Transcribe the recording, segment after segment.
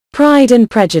Pride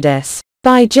and Prejudice,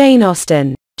 by Jane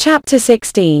Austen. Chapter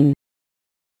 16.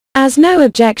 As no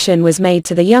objection was made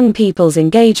to the young people's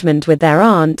engagement with their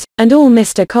aunt, and all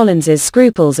Mr. Collins's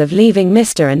scruples of leaving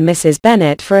Mr. and Mrs.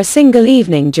 Bennet for a single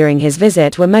evening during his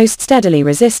visit were most steadily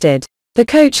resisted, the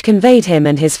coach conveyed him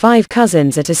and his 5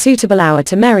 cousins at a suitable hour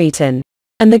to Meryton,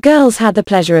 and the girls had the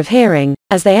pleasure of hearing,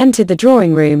 as they entered the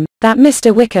drawing-room, that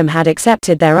Mr. Wickham had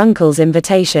accepted their uncle's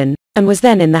invitation, and was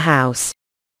then in the house.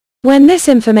 When this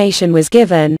information was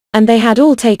given, and they had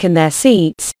all taken their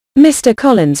seats, Mr.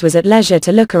 Collins was at leisure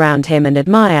to look around him and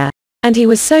admire, and he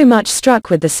was so much struck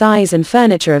with the size and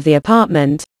furniture of the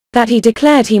apartment, that he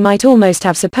declared he might almost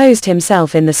have supposed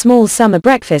himself in the small summer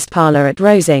breakfast parlour at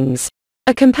Rosings,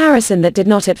 a comparison that did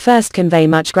not at first convey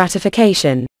much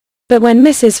gratification. But when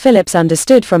Mrs. Phillips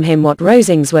understood from him what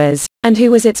Rosings was, and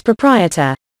who was its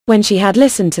proprietor, when she had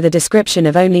listened to the description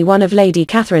of only one of Lady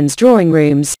Catherine's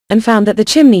drawing-rooms, and found that the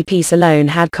chimney-piece alone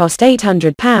had cost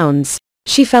 £800,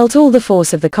 she felt all the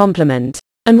force of the compliment,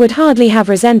 and would hardly have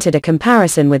resented a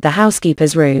comparison with the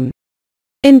housekeeper's room.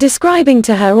 In describing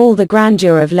to her all the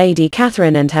grandeur of Lady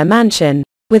Catherine and her mansion,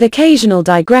 with occasional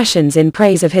digressions in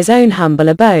praise of his own humble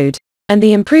abode, and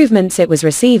the improvements it was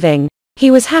receiving, he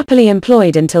was happily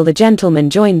employed until the gentlemen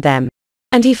joined them,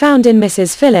 and he found in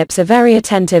Mrs. Phillips a very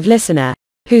attentive listener,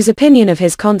 whose opinion of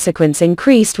his consequence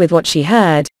increased with what she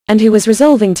heard, and who was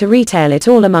resolving to retail it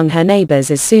all among her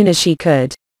neighbours as soon as she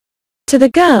could. To the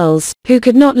girls, who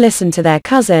could not listen to their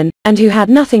cousin, and who had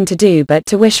nothing to do but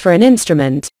to wish for an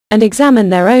instrument, and examine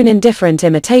their own indifferent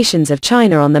imitations of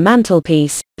china on the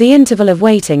mantelpiece, the interval of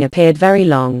waiting appeared very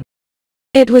long.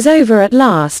 It was over at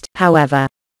last, however.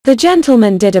 The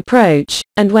gentleman did approach,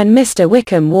 and when Mr.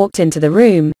 Wickham walked into the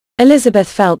room, Elizabeth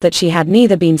felt that she had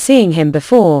neither been seeing him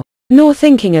before, nor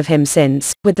thinking of him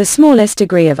since, with the smallest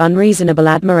degree of unreasonable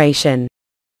admiration.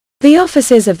 The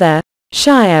officers of the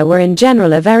shire were in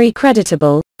general a very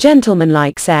creditable,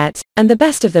 gentlemanlike set, and the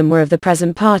best of them were of the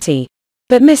present party.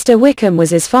 But Mr. Wickham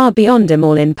was as far beyond them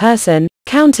all in person,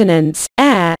 countenance,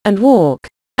 air, and walk,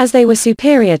 as they were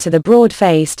superior to the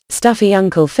broad-faced, stuffy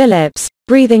Uncle Phillips,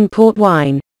 breathing port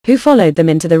wine, who followed them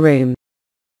into the room.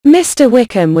 Mr.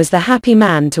 Wickham was the happy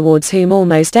man towards whom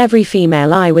almost every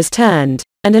female eye was turned,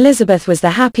 and Elizabeth was the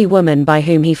happy woman by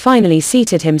whom he finally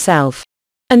seated himself,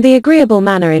 and the agreeable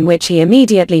manner in which he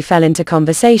immediately fell into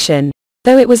conversation,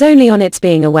 though it was only on its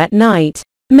being a wet night,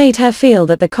 made her feel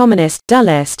that the commonest,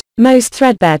 dullest, most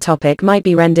threadbare topic might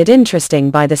be rendered interesting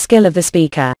by the skill of the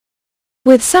speaker.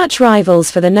 With such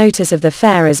rivals for the notice of the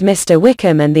fair as Mr.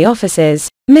 Wickham and the officers,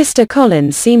 Mr.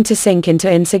 Collins seemed to sink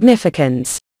into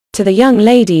insignificance. To the young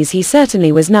ladies he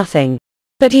certainly was nothing,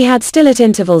 but he had still at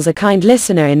intervals a kind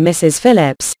listener in Mrs.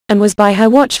 Phillips, and was by her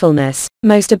watchfulness,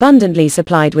 most abundantly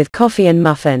supplied with coffee and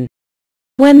muffin.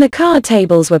 When the card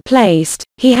tables were placed,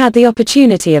 he had the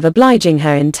opportunity of obliging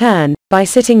her in turn, by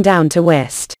sitting down to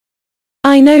whist.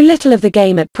 "I know little of the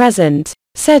game at present,"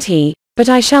 said he, "but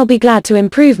I shall be glad to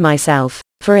improve myself,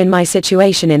 for in my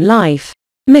situation in life."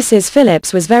 Mrs.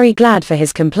 Phillips was very glad for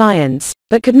his compliance,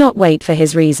 but could not wait for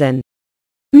his reason.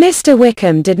 Mr.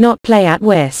 Wickham did not play at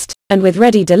whist, and with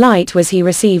ready delight was he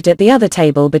received at the other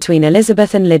table between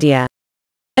Elizabeth and Lydia.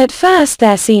 At first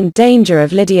there seemed danger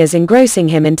of Lydia's engrossing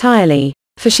him entirely,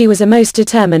 for she was a most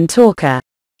determined talker,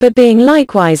 but being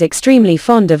likewise extremely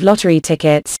fond of lottery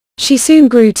tickets, she soon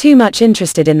grew too much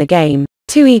interested in the game,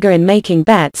 too eager in making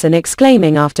bets and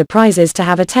exclaiming after prizes to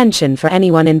have attention for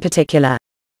anyone in particular.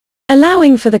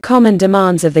 Allowing for the common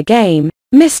demands of the game,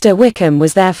 Mr. Wickham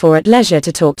was therefore at leisure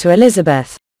to talk to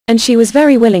Elizabeth, and she was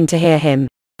very willing to hear him,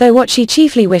 though what she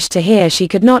chiefly wished to hear she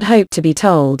could not hope to be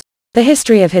told, the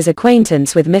history of his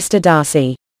acquaintance with Mr.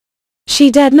 Darcy.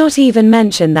 She dared not even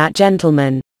mention that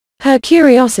gentleman. Her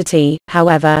curiosity,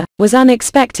 however, was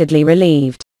unexpectedly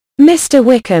relieved. Mr.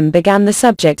 Wickham began the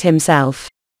subject himself.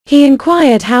 He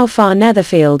inquired how far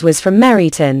Netherfield was from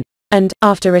Meryton, and,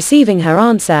 after receiving her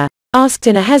answer, asked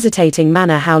in a hesitating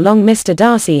manner how long Mr.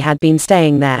 Darcy had been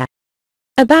staying there.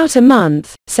 "About a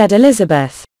month," said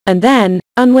Elizabeth, and then,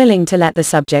 unwilling to let the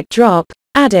subject drop,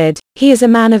 added, "He is a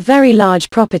man of very large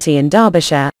property in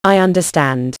Derbyshire, I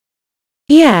understand."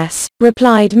 "Yes,"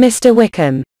 replied Mr.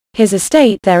 Wickham. "His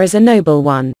estate there is a noble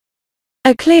one.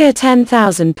 A clear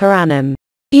 10,000 per annum.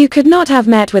 You could not have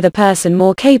met with a person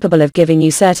more capable of giving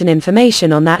you certain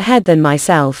information on that head than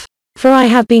myself, for I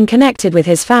have been connected with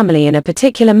his family in a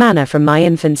particular manner from my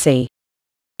infancy."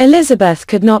 Elizabeth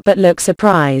could not but look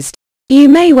surprised. "You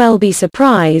may well be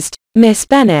surprised, Miss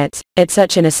Bennet, at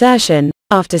such an assertion,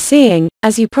 after seeing,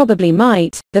 as you probably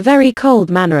might, the very cold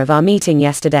manner of our meeting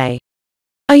yesterday.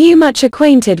 Are you much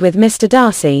acquainted with Mr.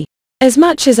 Darcy?" "As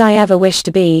much as I ever wish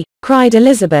to be," cried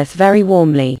Elizabeth very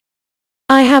warmly.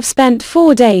 I have spent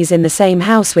 4 days in the same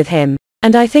house with him,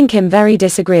 and I think him very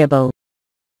disagreeable.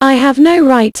 I have no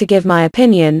right to give my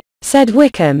opinion, said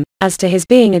Wickham, as to his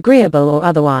being agreeable or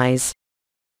otherwise.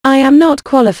 I am not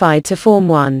qualified to form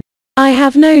one. I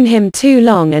have known him too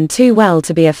long and too well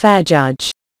to be a fair judge.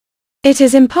 It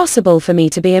is impossible for me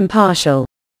to be impartial.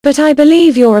 But I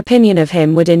believe your opinion of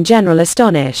him would in general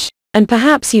astonish, and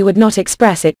perhaps you would not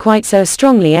express it quite so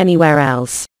strongly anywhere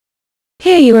else.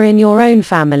 Here you are in your own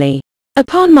family.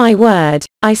 Upon my word,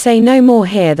 I say no more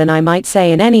here than I might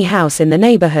say in any house in the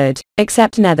neighborhood,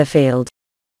 except Netherfield.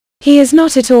 He is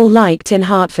not at all liked in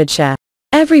Hertfordshire.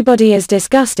 Everybody is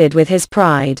disgusted with his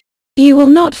pride. You will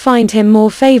not find him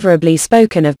more favorably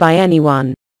spoken of by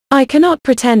anyone. I cannot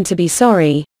pretend to be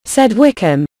sorry, said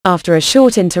Wickham, after a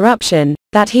short interruption,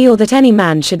 that he or that any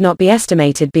man should not be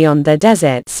estimated beyond their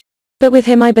deserts. But with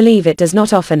him I believe it does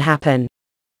not often happen.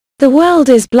 The world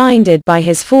is blinded by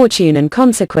his fortune and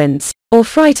consequence, or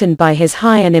frightened by his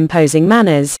high and imposing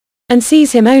manners, and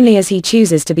sees him only as he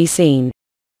chooses to be seen.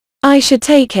 I should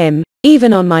take him,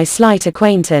 even on my slight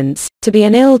acquaintance, to be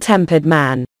an ill-tempered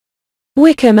man.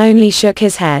 Wickham only shook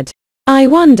his head. I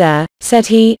wonder, said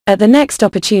he, at the next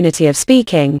opportunity of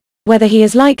speaking, whether he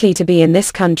is likely to be in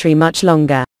this country much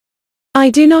longer.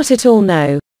 I do not at all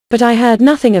know, but I heard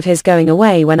nothing of his going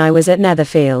away when I was at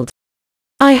Netherfield.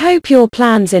 I hope your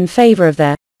plans in favor of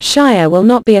the shire will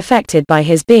not be affected by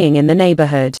his being in the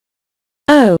neighborhood.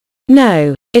 Oh,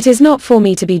 no, it is not for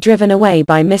me to be driven away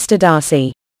by Mr.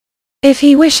 Darcy. If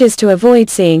he wishes to avoid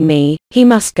seeing me, he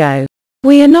must go.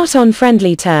 We are not on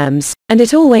friendly terms, and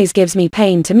it always gives me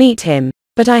pain to meet him,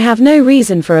 but I have no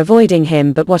reason for avoiding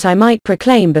him but what I might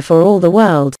proclaim before all the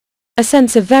world, a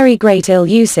sense of very great ill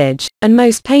usage, and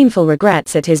most painful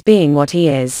regrets at his being what he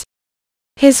is.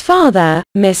 His father,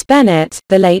 Miss Bennet,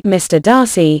 the late Mr.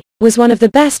 Darcy, was one of the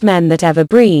best men that ever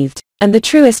breathed, and the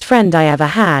truest friend I ever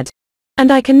had,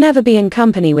 and I can never be in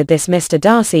company with this Mr.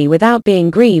 Darcy without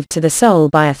being grieved to the soul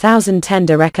by 1,000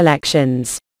 tender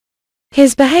recollections.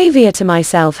 His behavior to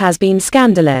myself has been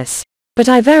scandalous, but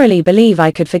I verily believe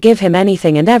I could forgive him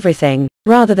anything and everything,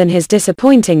 rather than his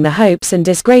disappointing the hopes and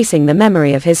disgracing the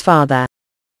memory of his father.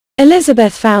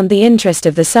 Elizabeth found the interest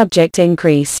of the subject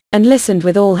increase, and listened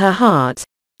with all her heart,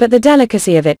 but the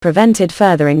delicacy of it prevented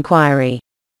further inquiry.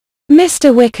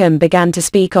 Mr. Wickham began to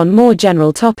speak on more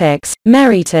general topics,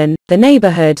 Meryton, the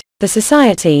neighborhood, the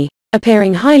society,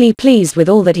 appearing highly pleased with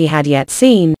all that he had yet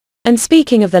seen, and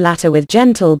speaking of the latter with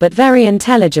gentle but very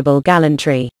intelligible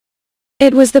gallantry.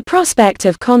 It was the prospect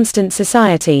of constant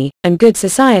society, and good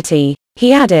society,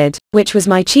 he added, which was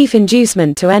my chief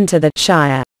inducement to enter the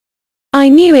shire. I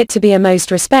knew it to be a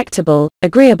most respectable,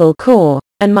 agreeable corps,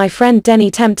 and my friend Denny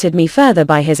tempted me further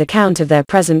by his account of their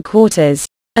present quarters,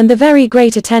 and the very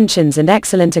great attentions and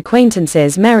excellent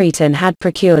acquaintances Meryton had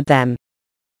procured them.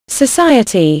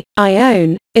 Society, I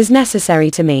own, is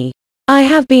necessary to me. I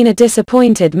have been a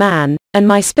disappointed man, and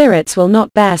my spirits will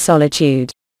not bear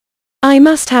solitude. I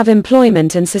must have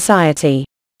employment and society.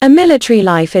 A military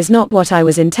life is not what I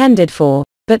was intended for,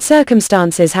 but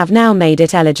circumstances have now made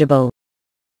it eligible.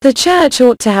 The church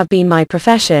ought to have been my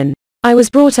profession. I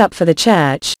was brought up for the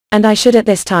church, and I should at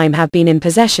this time have been in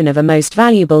possession of a most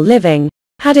valuable living,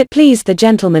 had it pleased the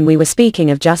gentleman we were speaking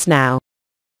of just now.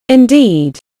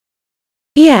 Indeed.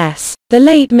 Yes, the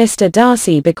late Mr.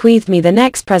 Darcy bequeathed me the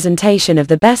next presentation of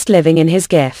the best living in his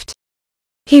gift.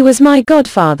 He was my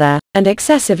godfather, and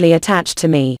excessively attached to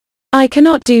me. I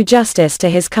cannot do justice to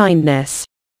his kindness.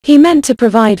 He meant to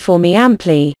provide for me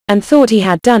amply, and thought he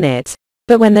had done it,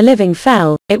 but when the living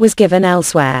fell, it was given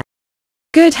elsewhere.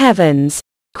 Good heavens!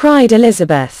 Cried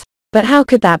Elizabeth. But how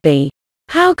could that be?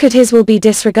 How could his will be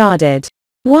disregarded?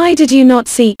 Why did you not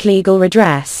seek legal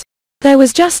redress? There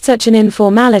was just such an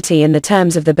informality in the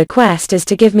terms of the bequest as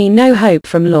to give me no hope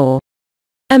from law.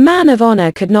 A man of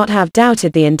honor could not have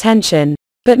doubted the intention,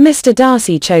 but Mr.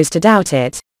 Darcy chose to doubt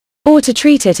it, or to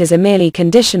treat it as a merely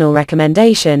conditional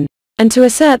recommendation, and to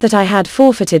assert that I had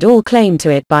forfeited all claim to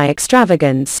it by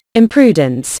extravagance,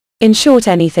 imprudence, in short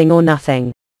anything or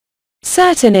nothing.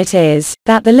 Certain it is,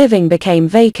 that the living became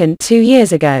vacant 2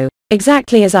 years ago,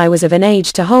 exactly as I was of an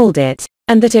age to hold it,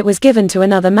 and that it was given to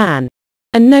another man.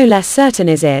 And no less certain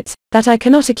is it, that I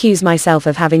cannot accuse myself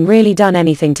of having really done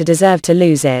anything to deserve to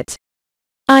lose it.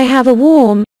 I have a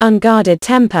warm, unguarded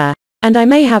temper, and I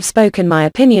may have spoken my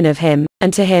opinion of him,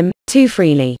 and to him, too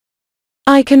freely.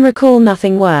 I can recall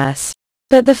nothing worse.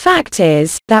 But the fact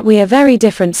is, that we are very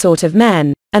different sort of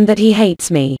men, and that he hates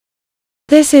me.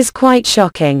 This is quite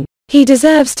shocking. He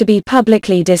deserves to be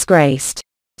publicly disgraced.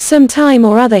 Some time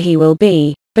or other he will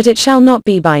be, but it shall not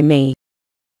be by me.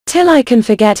 Till I can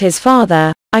forget his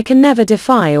father, I can never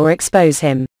defy or expose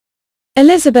him.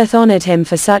 Elizabeth honored him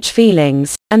for such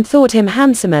feelings, and thought him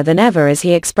handsomer than ever as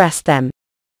he expressed them.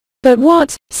 But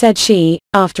what, said she,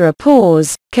 after a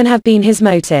pause, can have been his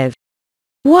motive?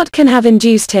 What can have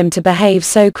induced him to behave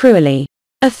so cruelly?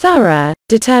 A thorough,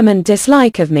 determined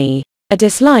dislike of me, a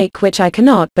dislike which I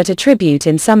cannot but attribute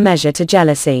in some measure to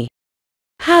jealousy.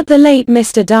 Had the late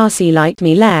Mr. Darcy liked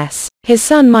me less, his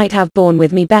son might have borne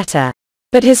with me better,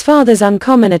 but his father's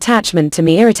uncommon attachment to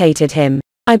me irritated him,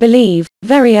 I believe,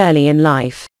 very early in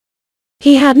life.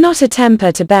 He had not a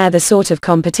temper to bear the sort of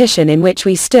competition in which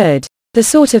we stood, the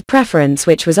sort of preference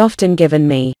which was often given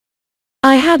me.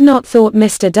 I had not thought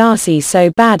Mr. Darcy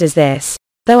so bad as this,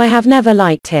 though I have never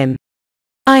liked him.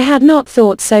 I had not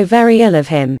thought so very ill of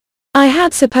him. I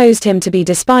had supposed him to be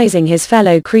despising his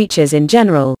fellow creatures in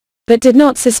general, but did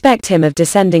not suspect him of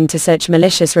descending to such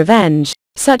malicious revenge,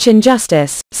 such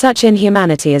injustice, such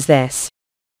inhumanity as this.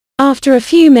 After a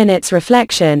few minutes'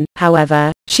 reflection,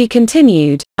 however, she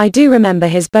continued, I do remember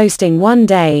his boasting one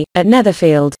day, at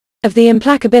Netherfield, of the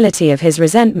implacability of his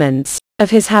resentments, of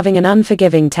his having an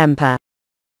unforgiving temper.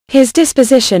 His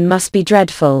disposition must be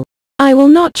dreadful. I will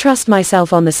not trust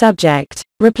myself on the subject,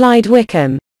 replied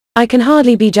Wickham. I can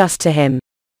hardly be just to him.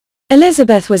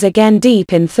 Elizabeth was again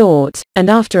deep in thought, and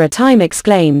after a time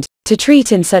exclaimed, to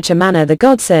treat in such a manner the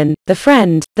godson, the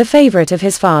friend, the favourite of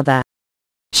his father.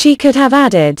 She could have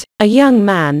added, a young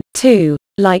man, too,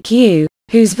 like you,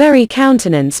 whose very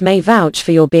countenance may vouch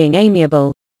for your being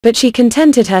amiable, but she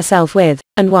contented herself with,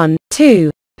 and one,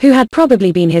 too, who had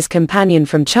probably been his companion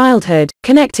from childhood,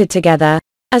 connected together,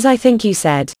 as I think you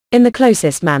said, in the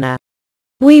closest manner.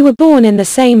 We were born in the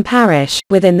same parish,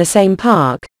 within the same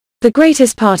park. The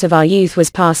greatest part of our youth was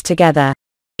passed together.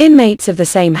 Inmates of the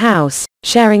same house,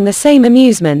 sharing the same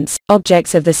amusements,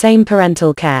 objects of the same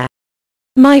parental care.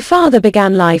 My father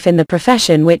began life in the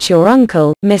profession which your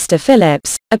uncle, Mr.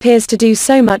 Phillips, appears to do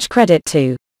so much credit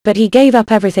to, but he gave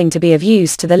up everything to be of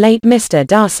use to the late Mr.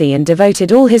 Darcy and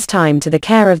devoted all his time to the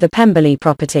care of the Pemberley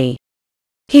property.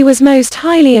 He was most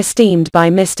highly esteemed by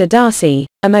Mr. Darcy,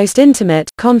 a most intimate,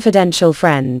 confidential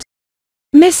friend.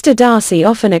 Mr. Darcy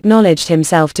often acknowledged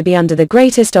himself to be under the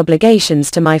greatest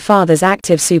obligations to my father's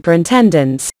active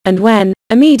superintendence, and when,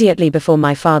 immediately before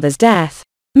my father's death,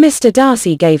 Mr.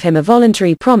 Darcy gave him a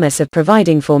voluntary promise of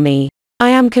providing for me, I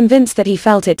am convinced that he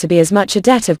felt it to be as much a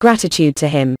debt of gratitude to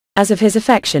him, as of his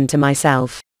affection to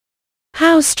myself.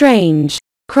 How strange!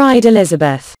 Cried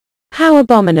Elizabeth. How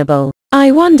abominable!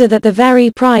 I wonder that the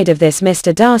very pride of this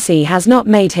Mr. Darcy has not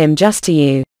made him just to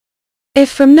you.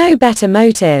 If from no better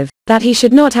motive, that he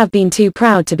should not have been too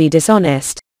proud to be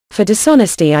dishonest, for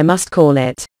dishonesty I must call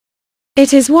it.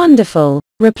 It is wonderful,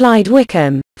 replied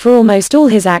Wickham, for almost all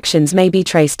his actions may be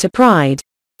traced to pride,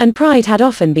 and pride had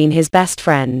often been his best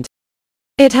friend.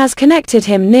 It has connected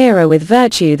him nearer with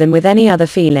virtue than with any other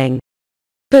feeling.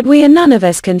 But we are none of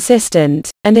us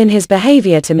consistent, and in his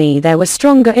behavior to me there were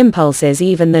stronger impulses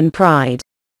even than pride.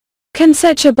 Can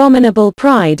such abominable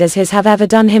pride as his have ever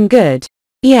done him good?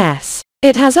 Yes.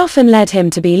 It has often led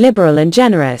him to be liberal and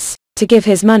generous, to give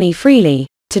his money freely,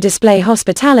 to display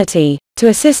hospitality, to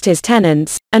assist his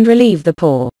tenants, and relieve the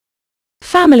poor.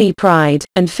 Family pride,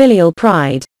 and filial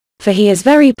pride, for he is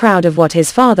very proud of what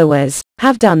his father was,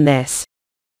 have done this.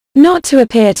 Not to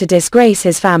appear to disgrace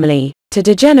his family, to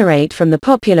degenerate from the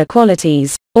popular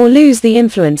qualities, or lose the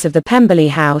influence of the Pemberley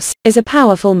house, is a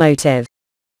powerful motive.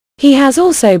 He has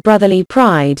also brotherly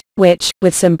pride, which,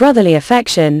 with some brotherly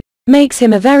affection, makes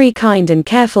him a very kind and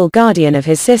careful guardian of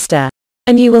his sister,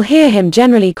 and you will hear him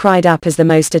generally cried up as the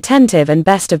most attentive and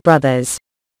best of brothers.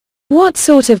 What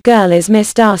sort of girl is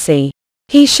Miss Darcy?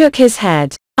 He shook his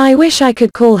head. I wish I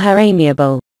could call her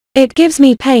amiable. It gives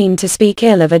me pain to speak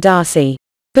ill of a Darcy.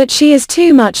 But she is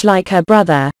too much like her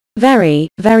brother, very,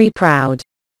 very proud.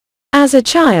 As a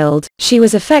child, she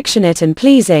was affectionate and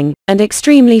pleasing, and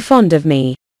extremely fond of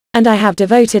me, and I have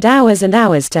devoted hours and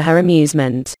hours to her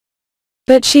amusement.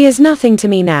 But she is nothing to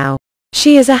me now.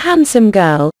 She is a handsome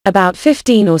girl, about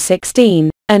 15 or 16,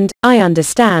 and, I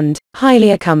understand,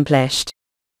 highly accomplished.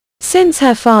 Since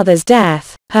her father's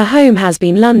death, her home has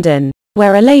been London,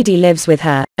 where a lady lives with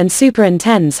her, and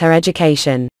superintends her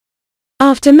education.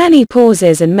 After many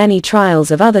pauses and many trials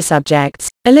of other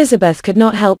subjects, Elizabeth could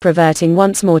not help reverting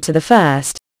once more to the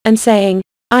first, and saying,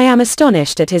 I am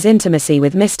astonished at his intimacy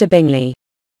with Mr. Bingley.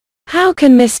 How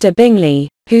can Mr. Bingley,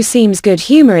 who seems good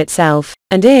humour itself,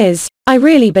 and is, I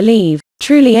really believe,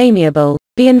 truly amiable,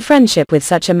 be in friendship with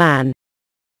such a man?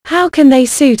 How can they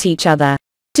suit each other?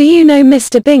 Do you know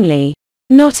Mr. Bingley?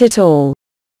 Not at all.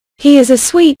 He is a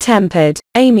sweet-tempered,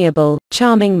 amiable,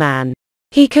 charming man.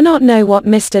 He cannot know what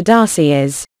Mr. Darcy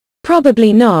is.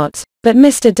 Probably not, but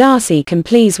Mr. Darcy can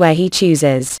please where he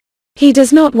chooses. He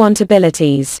does not want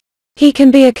abilities. He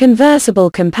can be a conversable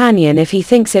companion if he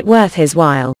thinks it worth his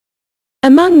while.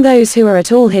 Among those who are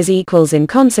at all his equals in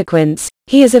consequence,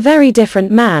 he is a very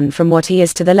different man from what he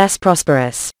is to the less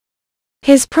prosperous.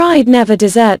 His pride never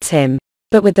deserts him,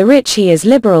 but with the rich he is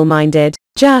liberal-minded,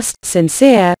 just,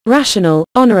 sincere, rational,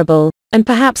 honorable, and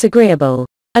perhaps agreeable,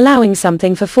 allowing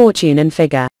something for fortune and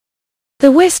figure.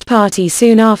 The whist party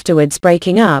soon afterwards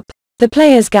breaking up, the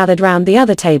players gathered round the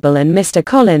other table and Mr.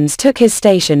 Collins took his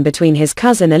station between his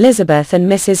cousin Elizabeth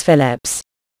and Mrs. Phillips.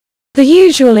 The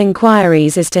usual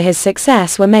inquiries as to his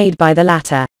success were made by the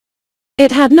latter.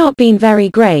 It had not been very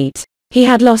great, he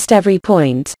had lost every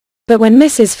point, but when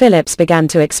Mrs. Phillips began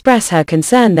to express her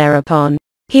concern thereupon,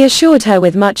 he assured her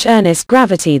with much earnest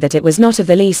gravity that it was not of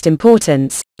the least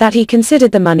importance, that he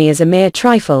considered the money as a mere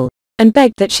trifle, and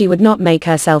begged that she would not make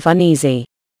herself uneasy.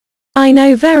 "I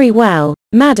know very well,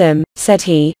 madam," said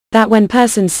he, "that when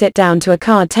persons sit down to a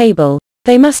card table,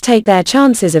 they must take their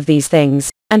chances of these things,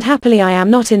 and happily I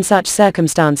am not in such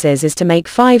circumstances as to make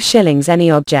 5 shillings any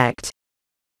object.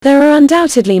 There are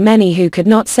undoubtedly many who could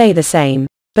not say the same,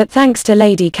 but thanks to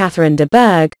Lady Catherine de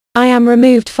Bourgh, I am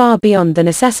removed far beyond the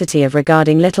necessity of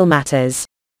regarding little matters."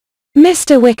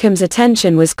 Mr. Wickham's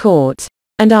attention was caught,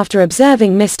 and after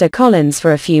observing Mr. Collins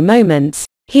for a few moments,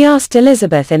 he asked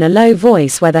Elizabeth in a low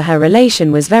voice whether her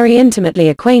relation was very intimately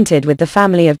acquainted with the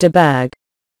family of de Bourgh.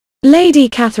 "Lady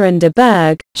Catherine de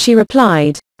Bourgh," she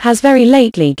replied, "has very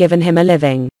lately given him a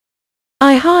living.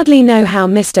 I hardly know how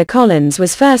Mr. Collins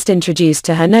was first introduced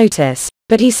to her notice,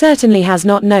 but he certainly has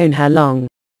not known her long.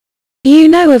 You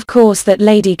know of course that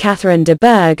Lady Catherine de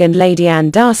Bourgh and Lady Anne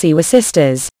Darcy were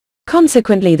sisters,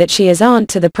 consequently that she is aunt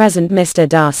to the present Mr.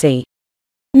 Darcy."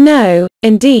 "No,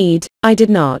 indeed, I did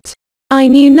not. I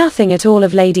knew nothing at all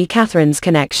of Lady Catherine's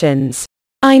connections.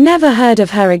 I never heard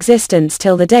of her existence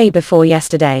till the day before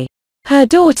yesterday. Her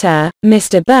daughter, Miss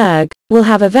de Bourgh, will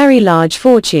have a very large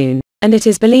fortune, and it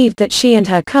is believed that she and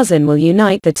her cousin will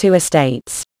unite the 2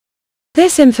 estates."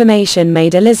 This information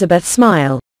made Elizabeth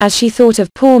smile, as she thought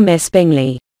of poor Miss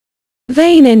Bingley.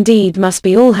 Vain indeed must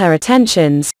be all her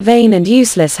attentions, vain and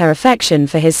useless her affection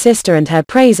for his sister and her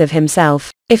praise of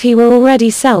himself, if he were already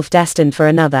self-destined for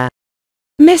another.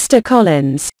 "Mr.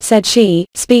 Collins," said she,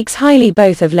 "speaks highly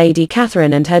both of Lady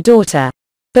Catherine and her daughter,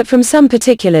 but from some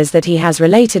particulars that he has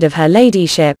related of her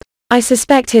ladyship, I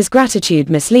suspect his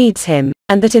gratitude misleads him,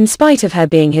 and that in spite of her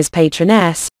being his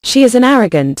patroness, she is an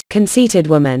arrogant, conceited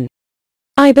woman."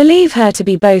 "I believe her to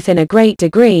be both in a great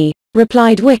degree,"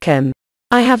 replied Wickham.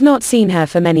 "I have not seen her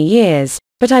for many years,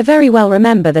 but I very well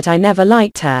remember that I never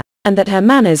liked her, and that her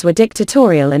manners were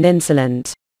dictatorial and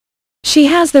insolent. She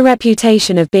has the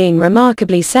reputation of being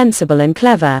remarkably sensible and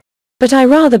clever, but I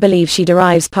rather believe she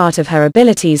derives part of her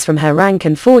abilities from her rank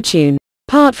and fortune,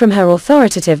 part from her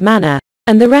authoritative manner,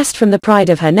 and the rest from the pride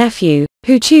of her nephew,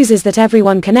 who chooses that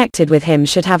everyone connected with him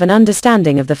should have an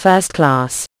understanding of the first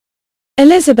class."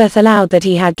 Elizabeth allowed that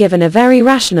he had given a very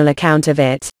rational account of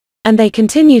it, and they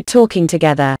continued talking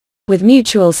together, with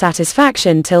mutual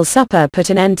satisfaction till supper put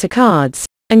an end to cards,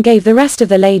 and gave the rest of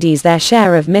the ladies their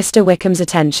share of Mr. Wickham's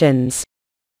attentions.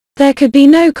 There could be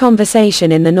no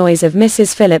conversation in the noise of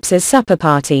Mrs. Phillips's supper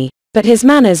party, but his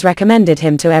manners recommended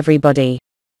him to everybody.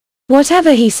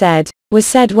 Whatever he said, was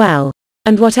said well,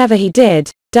 and whatever he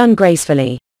did, done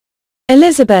gracefully.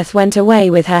 Elizabeth went away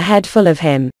with her head full of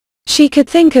him. She could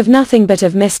think of nothing but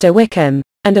of Mr. Wickham,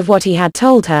 and of what he had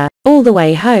told her, all the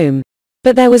way home.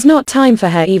 But there was not time for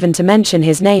her even to mention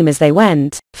his name as they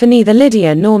went, for neither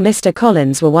Lydia nor Mr.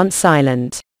 Collins were once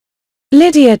silent.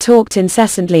 Lydia talked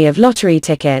incessantly of lottery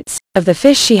tickets, of the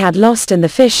fish she had lost and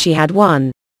the fish she had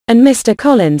won, and Mr.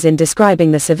 Collins in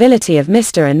describing the civility of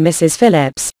Mr. and Mrs.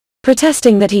 Phillips,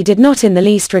 protesting that he did not in the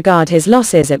least regard his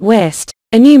losses at whist,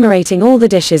 enumerating all the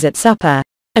dishes at supper,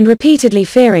 and repeatedly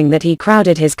fearing that he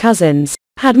crowded his cousins,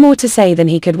 had more to say than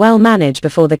he could well manage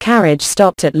before the carriage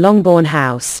stopped at Longbourn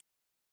House.